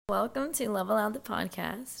Welcome to Level Out the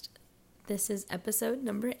Podcast. This is episode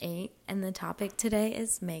number 8, and the topic today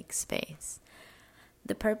is make space.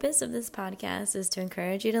 The purpose of this podcast is to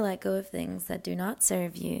encourage you to let go of things that do not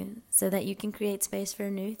serve you so that you can create space for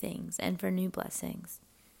new things and for new blessings.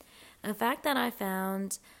 A fact that I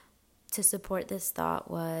found to support this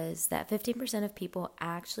thought was that 15% of people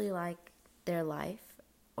actually like their life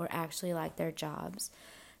or actually like their jobs.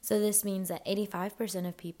 So this means that 85%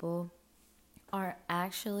 of people are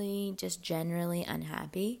actually just generally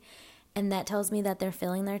unhappy, and that tells me that they're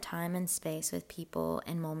filling their time and space with people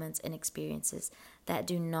and moments and experiences that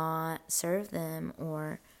do not serve them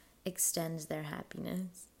or extends their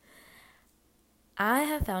happiness. I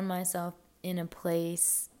have found myself in a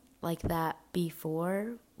place like that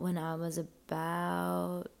before when I was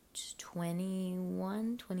about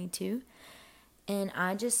 21, 22. And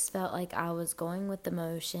I just felt like I was going with the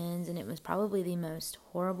motions, and it was probably the most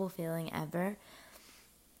horrible feeling ever.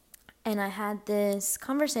 And I had this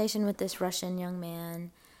conversation with this Russian young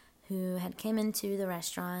man who had came into the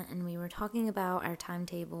restaurant, and we were talking about our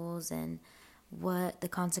timetables and what the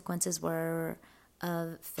consequences were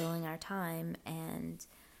of filling our time. And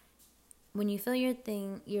when you fill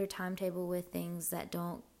your timetable with things that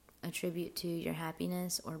don't attribute to your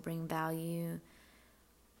happiness or bring value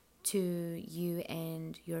to you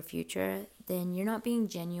and your future, then you're not being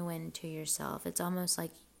genuine to yourself. It's almost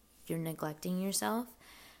like you're neglecting yourself.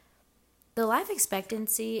 The life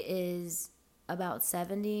expectancy is about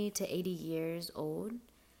 70 to 80 years old,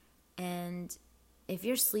 and if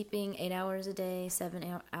you're sleeping 8 hours a day,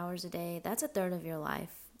 7 hours a day, that's a third of your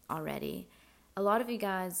life already. A lot of you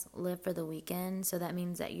guys live for the weekend, so that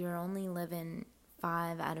means that you're only living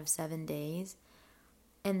 5 out of 7 days.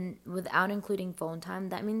 And without including phone time,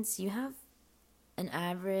 that means you have an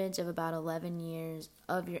average of about 11 years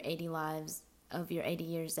of your 80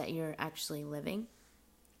 years that you're actually living.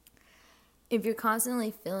 If you're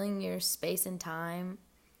constantly filling your space and time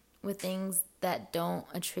with things that don't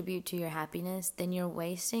attribute to your happiness, then you're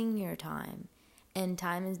wasting your time. And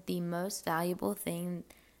time is the most valuable thing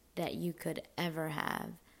that you could ever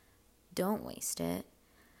have. Don't waste it.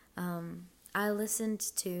 I listened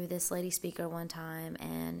to this lady speaker one time,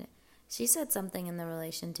 and she said something in the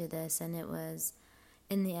relation to this, and it was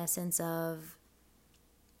in the essence of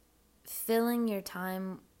filling your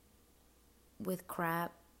time with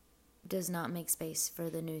crap does not make space for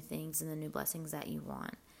the new things and the new blessings that you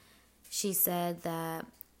want. She said that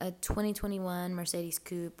a 2021 Mercedes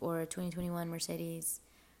Coupe or a 2021 Mercedes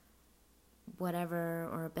whatever,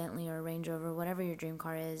 or a Bentley or a Range Rover, whatever your dream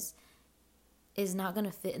car is not going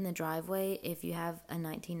to fit in the driveway if you have a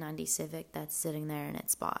 1990 Civic that's sitting there in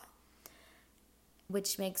its spot.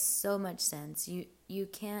 Which makes so much sense. You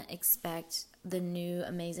can't expect the new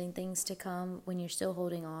amazing things to come when you're still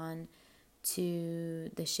holding on to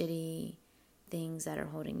the shitty things that are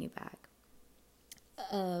holding you back.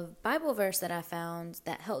 A Bible verse that I found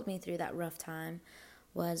that helped me through that rough time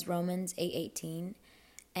was Romans 8:18,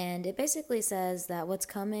 and it basically says that what's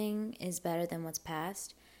coming is better than what's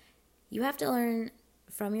past. You have to learn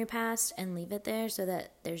from your past and leave it there so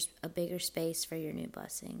that there's a bigger space for your new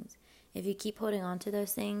blessings. If you keep holding on to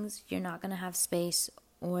those things, you're not going to have space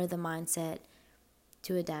or the mindset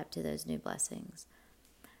to adapt to those new blessings.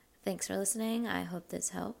 Thanks for listening. I hope this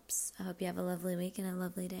helps. I hope you have a lovely week and a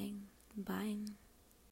lovely day. Bye.